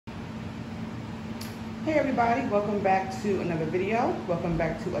Hey everybody, welcome back to another video. Welcome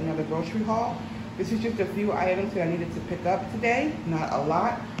back to another grocery haul. This is just a few items that I needed to pick up today, not a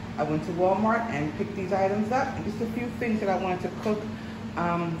lot. I went to Walmart and picked these items up, and just a few things that I wanted to cook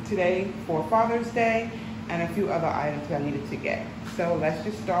today for Father's Day, and a few other items that I needed to get. So let's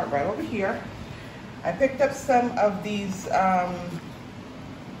just start right over here. I picked up some of these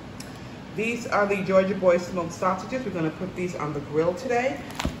are the Georgia Boy smoked sausages. We're going to put these on the grill today.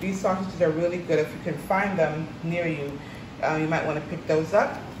 These sausages are really good. If you can find them near you, you might want to pick those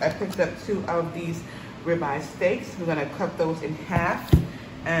up. I picked up 2 of these ribeye steaks. We're going to cut those in half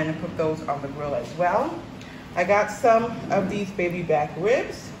and put those on the grill as well. I got some of these baby back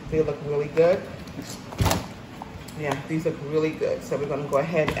ribs. They look really good. Yeah, these look really good. So we're going to go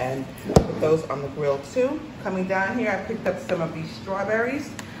ahead and put those on the grill too. Coming down here, I picked up some of these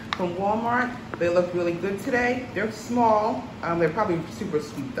strawberries from Walmart. They look really good today. They're small. They're probably super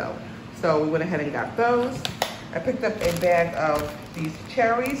sweet though. So we went ahead and got those. I picked up a bag of these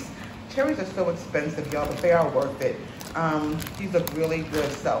cherries. Cherries are so expensive, y'all, but they are worth it. These look really good,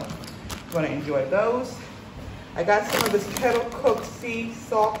 so I'm gonna enjoy those. I got some of this kettle cooked sea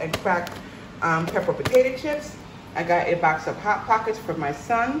salt and cracked pepper potato chips. I got a box of Hot Pockets for my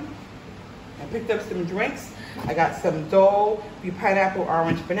son. I picked up some drinks. I got some Dole, the pineapple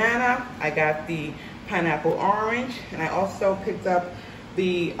orange banana. I got the pineapple orange, and I also picked up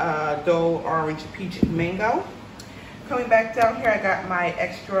the Dole orange peach mango. Coming back down here, I got my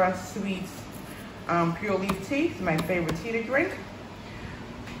extra sweet pure leaf tea. It's my favorite tea to drink.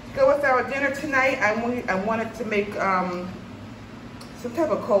 To go with our dinner tonight, I wanted to make some type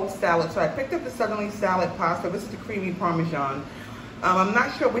of cold salad. So I picked up the Suddenly salad pasta. This is the creamy Parmesan. I'm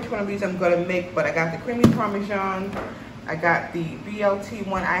not sure which one of these I'm going to make, but I got the creamy Parmesan. I got the BLT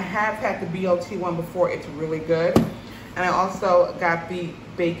one. I have had the BLT one before. It's really good. And I also got the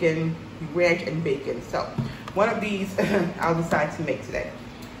bacon, ranch and bacon. So one of these I'll decide to make today.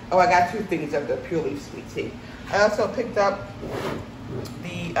 Oh, I got 2 things of the Pure Leaf sweet tea. I also picked up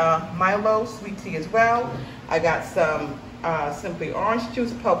the Milo sweet tea as well. I got some Simply Orange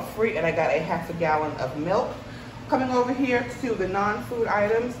juice, pulp free, and I got a ½ gallon of milk. Coming over here to the non-food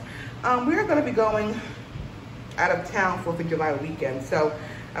items, we're going to be going out of town for the July weekend. So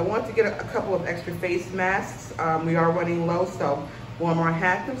I want to get a couple of extra face masks. We are running low, so Walmart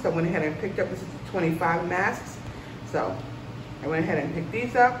had them. So I went ahead and picked up, this is 25 masks. So I went ahead and picked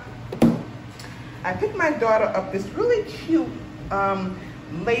these up. I picked my daughter up this really cute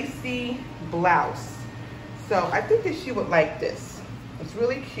lacy blouse. So I think that she would like this. It's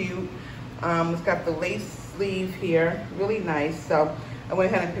really cute. It's got the lace sleeve here, really nice. So I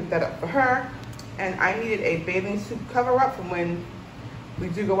went ahead and picked that up for her. And I needed a bathing suit cover up from when we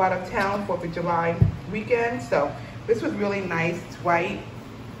do go out of town for the July weekend. So this was really nice. It's white,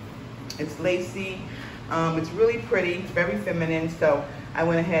 it's lacy, it's really pretty, it's very feminine. So I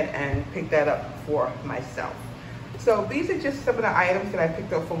went ahead and picked that up for myself. So these are just some of the items that I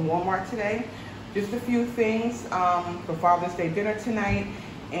picked up from Walmart today. Just a few things for Father's Day dinner tonight,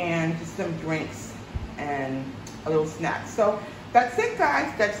 and just some drinks and a little snack. So that's it,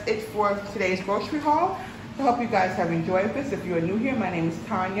 guys. That's it for today's grocery haul. I hope you guys have enjoyed this. If you are new here, my name is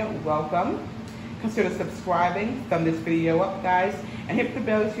Tanya. Welcome. Consider subscribing. Thumb this video up, guys, and hit the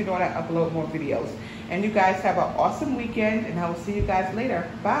bell so you know when I upload more videos. And you guys have an awesome weekend, and I will see you guys later.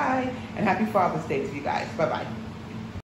 Bye, and happy Father's Day to you guys. Bye-bye.